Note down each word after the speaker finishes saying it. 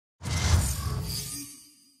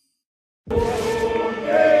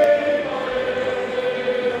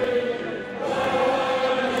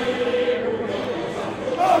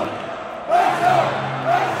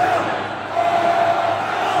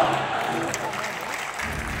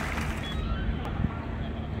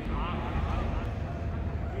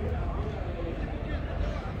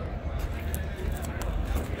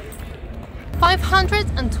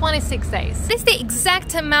526 days. This is the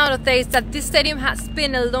exact amount of days that this stadium has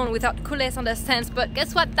been alone without culés on the stands, but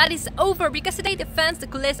guess what? That is over because today the fans, the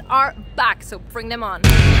culés, are back, so bring them on.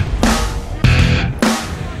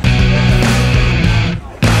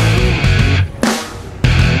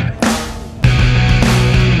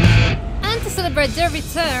 Celebrate their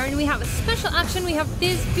return, we have a special action. We have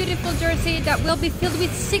this beautiful jersey that will be filled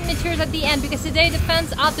with signatures at the end, because today the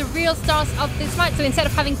fans are the real stars of this match. So instead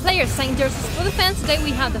of having players sign jerseys for the fans, today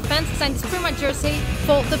we have the fans sign this pretty much jersey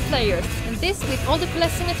for the players. And this, with all the culé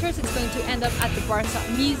signatures, it's going to end up at the Barca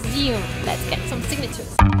Museum. Let's get some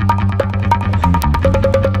signatures.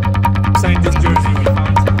 Signed this jersey, we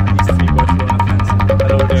found these 3 Barcelona fans.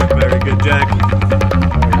 Hello there, very good, Jack.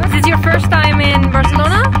 Is this your first time in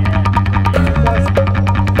Barcelona?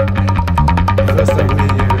 First time in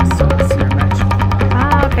here, so it's your match.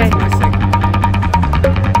 Ah, okay.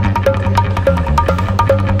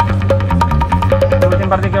 L'últim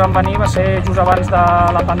partit que vam venir va ser just abans de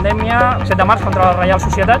la pandèmia, 7 de març contra la Real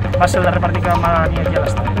Sociedad. Va ser el darrer partit que vam venir aquí a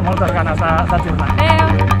l'estadi. Moltes ganes de tornar.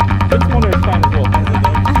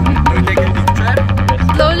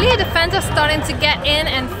 Slowly the fans are starting to get in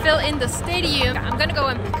and fill in the stadium. I'm gonna go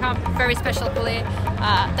and pick up a very special culé.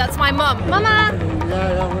 That's my mom. Mama!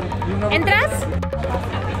 ¿Entras?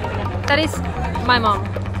 That is my mom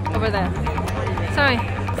over there. Sorry.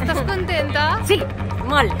 ¿Estàs contenta? Sí,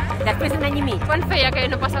 molt. Després d'un any i mig. Quan feia que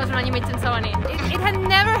no passaves un any i mig sense venir? It had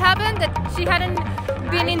never happened that she hadn't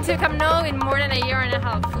been into Camp Nou in more than a year and a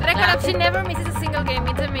half. Record, she never misses a single game.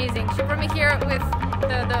 It's amazing. She brought me here with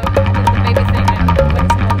the baby thing.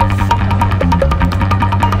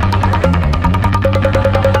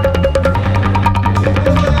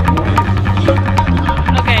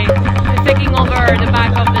 Okay, she's taking over the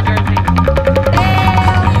back of the jersey.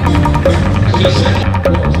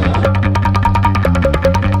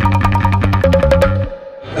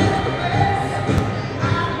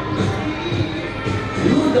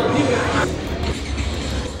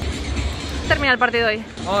 Termina el partido hoy.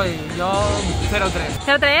 Hoy, yo 0-3.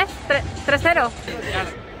 ¿0-3? ¿3-0?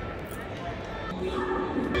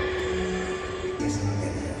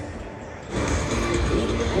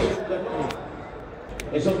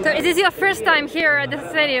 So is this your first time here at the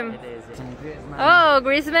stadium? Oh,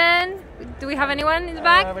 Griezmann. Do we have anyone in the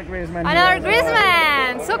back? Another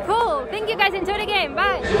Griezmann! So cool! Thank you guys, enjoy the game,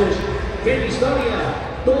 bye!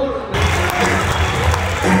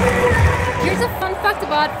 Here's a fun fact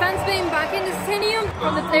about fans being back in the stadium.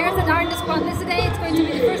 From the players that are in the squad list today, it's going to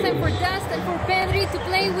be the first time for Dust and for Pedri to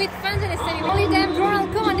play with fans in the stadium. Only them, Ronald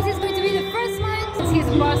Koeman, this is going to be the first match since he's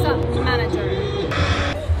Barca manager.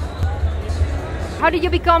 How did you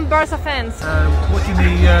become Barca fans? Watching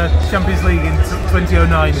the Champions League in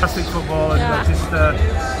 2009, classic football, and Yeah. just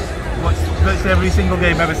watched virtually every single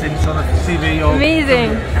game ever since on the TV. Or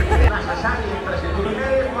Amazing!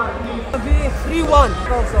 3-1.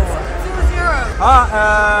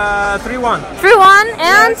 3-1. 3-1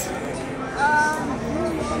 and?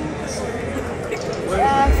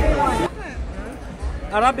 3-1.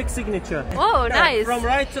 Arabic signature. Oh, nice! From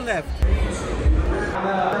right to left.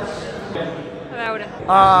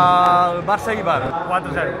 Barça i Bar,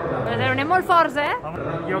 4-0. Però anem molt forts, eh?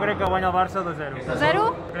 Jo crec que guanya el Barça 2-0.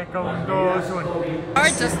 0? Crec que un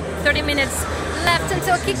 2-1. Just 30 minutes left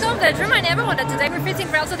until kickoff. Let's remind everyone that today we're facing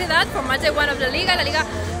Real Sociedad for match day 1 of the Liga. Laliga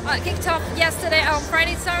kicked off yesterday, on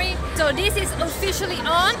Friday, sorry. So this is officially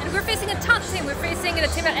on, and we're facing a tough team. We're facing the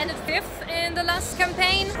team that ended 5th in the last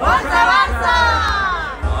campaign. Barca, Barca!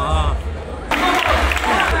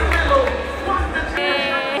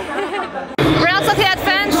 Real Sociedad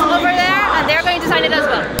fans over there, and they're going to sign it as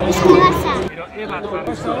well.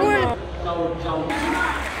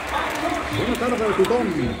 Bona tarda a tothom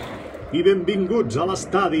i benvinguts a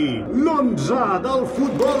l'estadi, l'11 del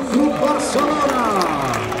Futbol Club Barcelona.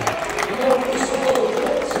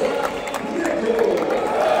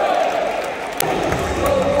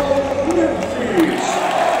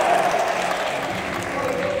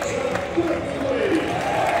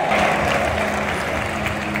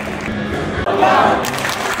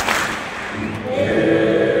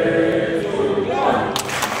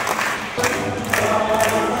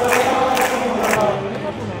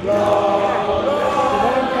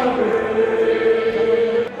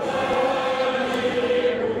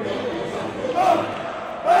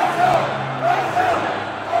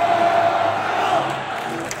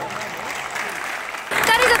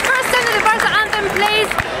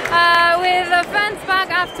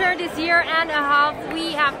 After this year and a half,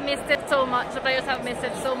 we have missed it so much. The players have missed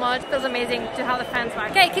it so much. It feels amazing to have the fans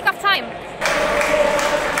back. Okay, kickoff time.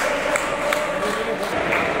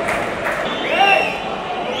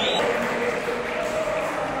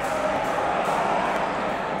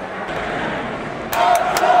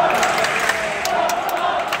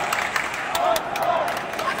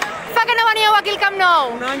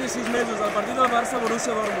 Wow! Un any i 6 mesos, el partit del Barça,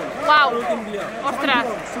 Borussia Dortmund. Wow! L'últim dia. Ostres!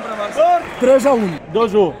 Sempre Barça. 3-1.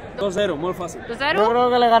 2-1. 2-0, molt fàcil. 2-0. Yo creo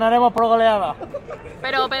que le ganaremos por goleada.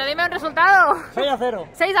 Pero dime un resultado. 6-0.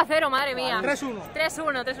 6-0, madre mía. 3-1.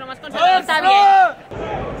 3-1, más conservador. Está bien.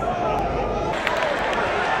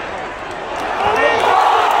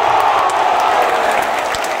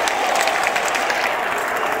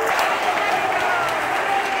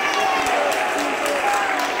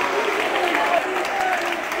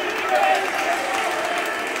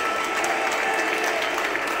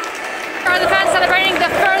 The fans celebrating the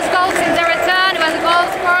first goal since the return. It was a goal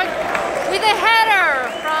scored with a header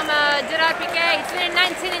from Gerard Piqué. It's been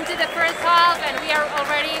 19 into the first half and we are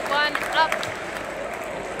already 1 up.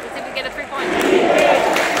 Let's see if we get the 3 points.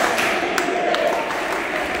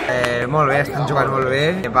 Molt bé, estan jugant molt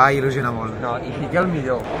bé, va il·lusionar molt. No, i Piqué el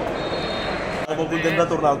millor. Molt content de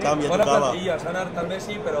tornar al camp, ja Bona tocava. plantilla, Sanar també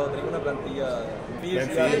sí, però tenim una plantilla... Ben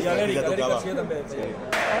fit, I l'Eric ja tocava. Garcia també. Sí.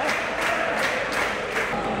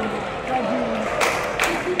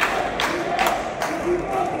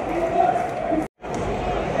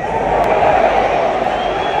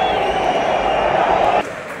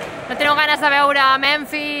 No teniu ganes de veure a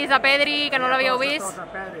Memphis, a Pedri, que no l'havíeu vist?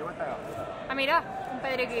 Ah, mira, un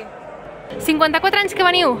Pedri aquí. 54 anys que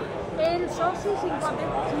veniu? El soci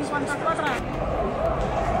 54.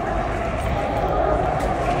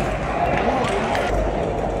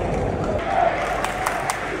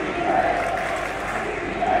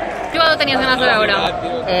 Quin jugador tenies ganes de veure?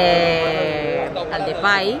 El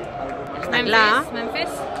Depay, està clar,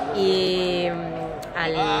 Memphis? i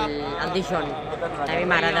el De Jong, també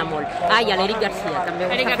m'agrada molt. Ah, i l'Eric Garcia, també ho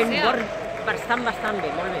Eric està fent Garcia. bastant bé,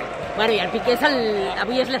 molt bé. Bueno, i el Piqué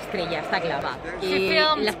avui és l'estrella, està clar, va. I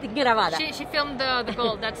l'estic gravada. She filmed the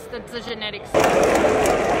goal, that's the genetics.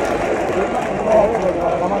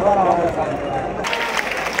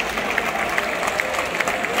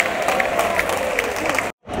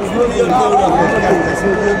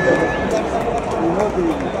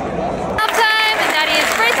 Halftime, and that is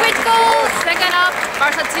Braithwaite goal, second up,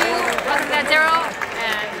 Barca 2, Barcelona 0,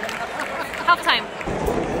 and halftime.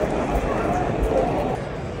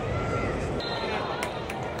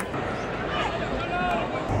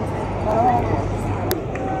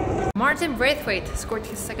 Martin Braithwaite scored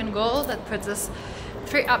his second goal. That puts us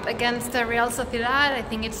 3 up against the Real Sociedad. I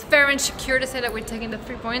think it's fair and secure to say that we're taking the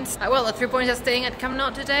 3 points. Well, the 3 points are staying at Camp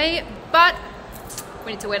Nou today, but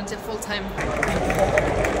we need to wait until full time.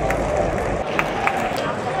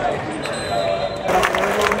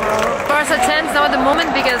 Barca 10 now at the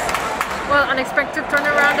moment because, well, unexpected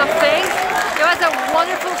turnaround of things. It was a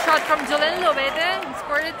wonderful shot from Julen Lobete. He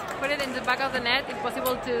scored it, put it in the back of the net,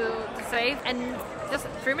 impossible to save. And just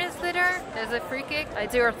 3 minutes later, there's a free kick.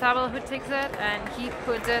 It's Oyarzabal who takes it, and he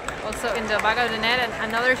puts it also in the back of the net. And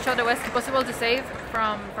another shot that was impossible to save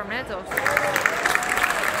from Neto.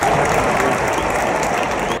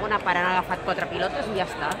 Una part han agafat 4 pilotes i ja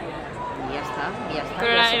està.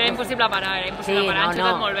 Però era impossible parar, Han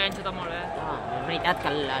xutat molt bé, No, és veritat que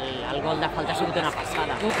el gol de falta ha sigut una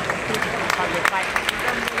passada.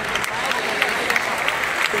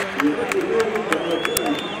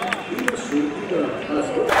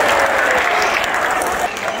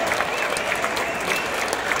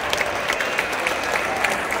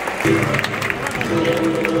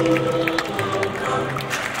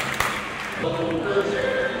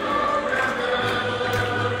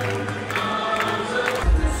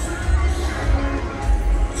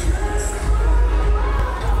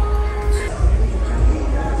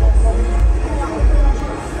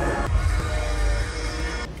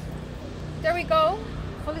 There we go,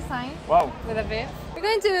 fully signed. Wow. With a bit. We're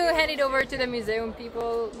going to hand it over to the museum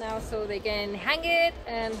people now so they can hang it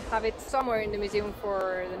and have it somewhere in the museum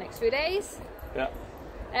for the next few days. Yeah.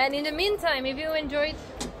 And in the meantime, if you enjoyed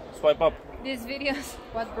Swipe up. these videos,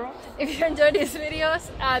 what bro? If you enjoyed these videos,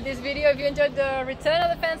 if you enjoyed the return of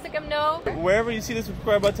the fans to Camp Nou, Wherever you see the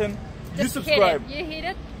subscribe button, you just subscribe. hit it. You hit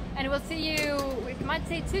it, and we'll see you. We might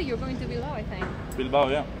say too. You're going to Bilbao, I think. Bilbao,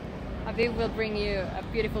 yeah. Aviv will bring you a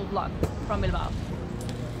beautiful vlog from Bilbao.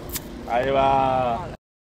 Ahí va.